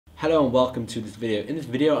Hello and welcome to this video. In this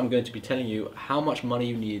video I'm going to be telling you how much money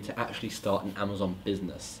you need to actually start an Amazon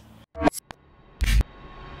business.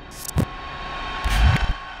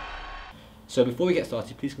 So before we get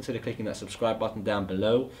started, please consider clicking that subscribe button down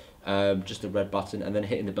below, just the red button, and then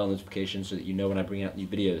hitting the bell notification so that you know when I bring out new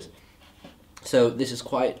videos. So this is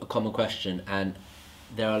quite a common question and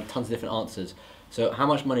there are tons of different answers. So how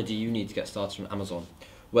much money do you need to get started on Amazon?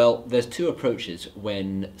 Well, there's two approaches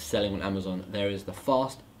when selling on Amazon. There is the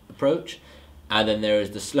fast approach and then there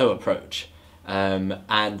is the slow approach.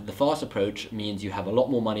 And the fast approach means you have a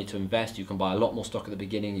lot more money to invest, you can buy a lot more stock at the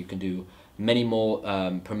beginning, you can do many more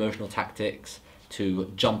promotional tactics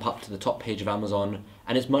to jump up to the top page of Amazon,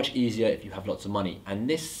 and it's much easier if you have lots of money. And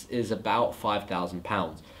this is about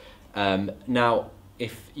 £5,000. Now,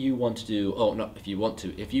 if you want to do, oh, not if you want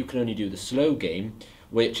to, if you can only do the slow game,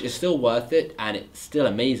 which is still worth it and it's still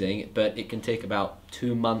amazing, but it can take about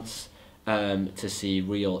 2 months to see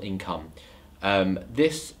real income.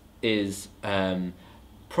 This is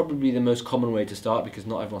probably the most common way to start because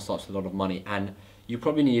not everyone starts with a lot of money, and you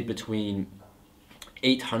probably need between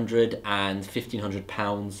 £800 and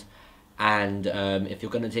 £1,500, and if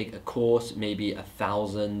you're going to take a course, maybe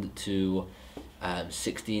 £1,000 to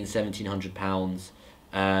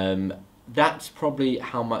 £1,600–1,700. That's probably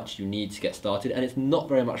how much you need to get started, and it's not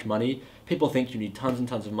very much money. People think you need tons and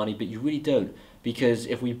tons of money, but you really don't, because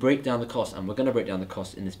if we break down the cost, and we're going to break down the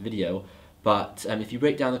cost in this video, but if you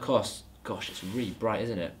break down the cost, gosh, it's really bright,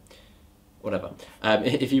 isn't it? Whatever.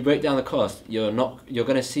 If you break down the cost, you're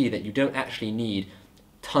going to see that you don't actually need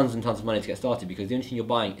tons and tons of money to get started, because the only thing you're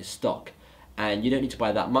buying is stock, and you don't need to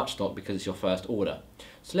buy that much stock because it's your first order.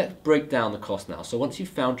 So let's break down the cost now. So once you've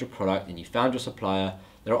found your product and you found your supplier,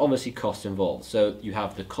 there are obviously costs involved. So you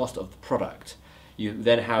have the cost of the product. You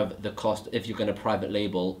then have the cost if you're going to private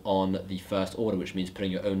label on the first order, which means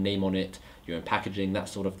putting your own name on it, your own packaging, that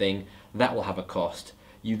sort of thing. That will have a cost.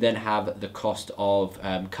 You then have the cost of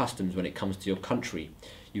customs when it comes to your country.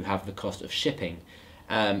 You have the cost of shipping.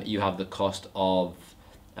 You have the cost of,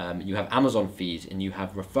 you have Amazon fees, and you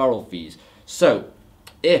have referral fees. So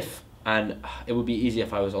if, and it would be easy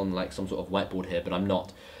if I was on like some sort of whiteboard here, but I'm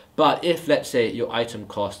not. But if, let's say, your item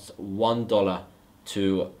costs $1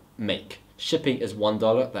 to make, shipping is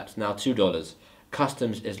 $1, that's now $2.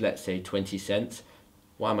 Customs is, let's say, 20 cents.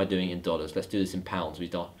 Why am I doing it in dollars? Let's do this in pounds.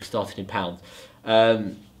 We started in pounds.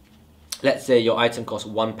 Let's say your item costs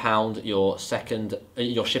 £1, your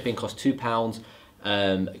shipping costs £2,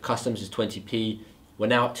 customs is 20p. We're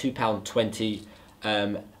now at £2.20,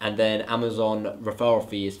 and then Amazon referral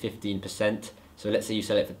fee is 15%. So let's say you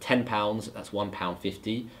sell it for £10, that's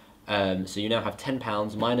 £1.50. So you now have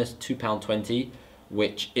 £10 minus £2.20,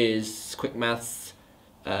 which is, quick maths,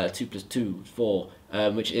 2 plus 2 is 4,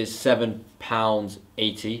 which is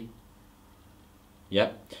 £7.80.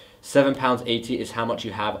 Yep, £7.80 is how much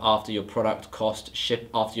you have after your product cost,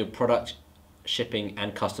 after your product shipping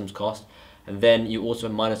and customs cost, and then you also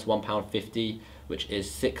minus £1.50, which is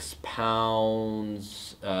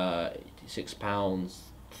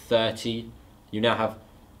 £6.30. You now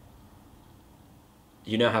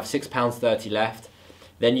have £6.30 left.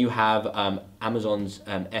 Then you have Amazon's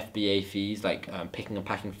FBA fees, like picking and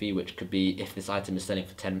packing fee, which could be, if this item is selling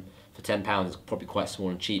for £10, it's probably quite small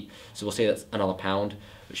and cheap. So we'll say that's another £1,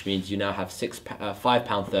 which means you now have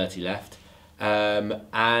 £5.30 left.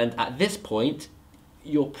 And at this point,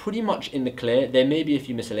 you're pretty much in the clear. There may be a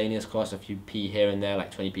few miscellaneous costs, a few p here and there,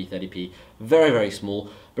 like 20p, 30p, very, very small.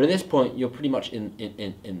 But at this point, you're pretty much in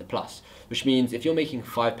the plus, which means if you're making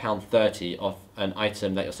 £5.30 off an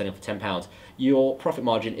item that you're selling for £10, your profit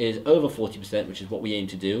margin is over 40%, which is what we aim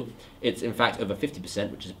to do. It's in fact over 50%,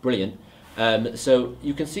 which is brilliant. So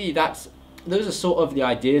you can see those are sort of the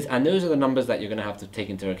ideas, and those are the numbers that you're going to have to take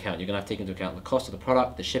into account. You're going to have to take into account the cost of the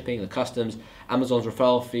product, the shipping, the customs, Amazon's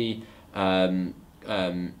referral fee,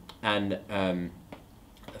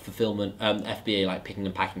 fulfillment, FBA, like picking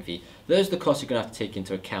and packing fee. Those are the costs you're going to have to take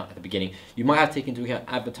into account at the beginning. You might have to take into account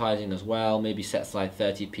advertising as well, maybe set aside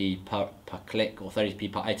 30p per click or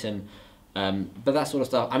 30p per item, but that sort of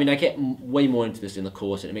stuff. I mean, I get way more into this in the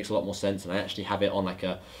course and it makes a lot more sense, and I actually have it on like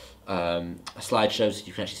a slideshow so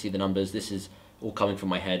you can actually see the numbers. This is all coming from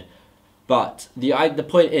my head, but the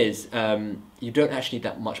point is you don't actually need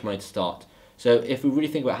that much money to start. So if we really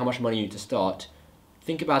think about how much money you need to start,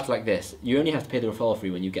 think about it like this. You only have to pay the referral fee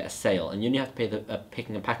when you get a sale, and you only have to pay the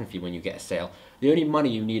picking and packing fee when you get a sale. The only money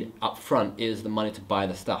you need up front is the money to buy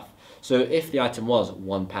the stuff. So if the item was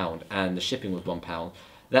 £1 and the shipping was £1,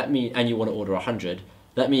 that means, and you want to order 100,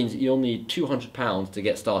 that means you'll need £200 to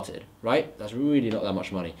get started, right? That's really not that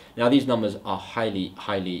much money. Now these numbers are highly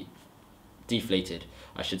deflated.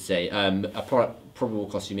 I should say. A product probably will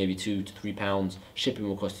cost you maybe £2 to £3. Shipping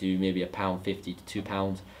will cost you maybe £1.50 to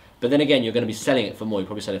 £2. But then again, you're going to be selling it for more. You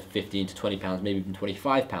probably sell it for £15 to £20, maybe even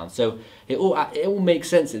 £25. So it all makes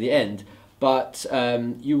sense at the end. But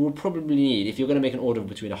you will probably need, if you're going to make an order of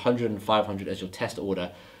between 100 and 500 as your test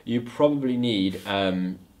order, you probably need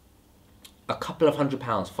a couple of £100,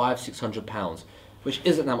 £500–600, which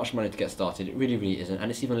isn't that much money to get started. It really, really isn't,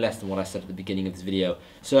 and it's even less than what I said at the beginning of this video.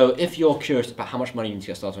 So if you're curious about how much money you need to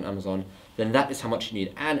get started on Amazon, then that is how much you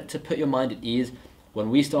need. And to put your mind at ease, when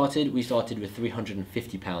we started with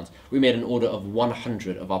 £350. We made an order of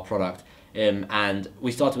 100 of our product, and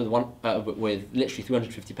we started with literally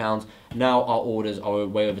 £350. Now our orders are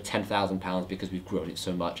way over £10,000 because we've grown it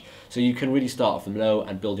so much. So you can really start from low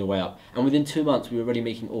and build your way up. And within 2 months, we were already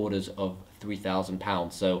making orders of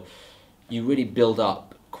 £3,000. So you really build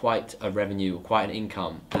up quite a revenue, quite an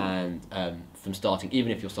income, and from starting, even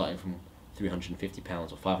if you're starting from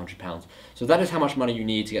 £350 or £500. So that is how much money you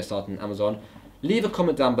need to get started on Amazon. Leave a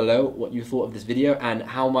comment down below what you thought of this video and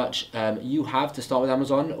how much you have to start with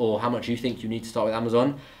Amazon, or how much you think you need to start with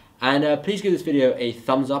Amazon. And please give this video a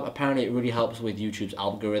thumbs up. Apparently it really helps with YouTube's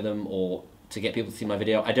algorithm, or to get people to see my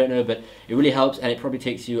video. I don't know, but it really helps, and it probably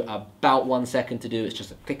takes you about 1 second to do. It's just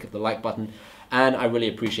a click of the like button, and I really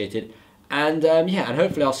appreciate it. And yeah, and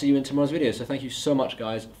hopefully I'll see you in tomorrow's video. So thank you so much,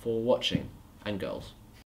 guys, for watching, and girls.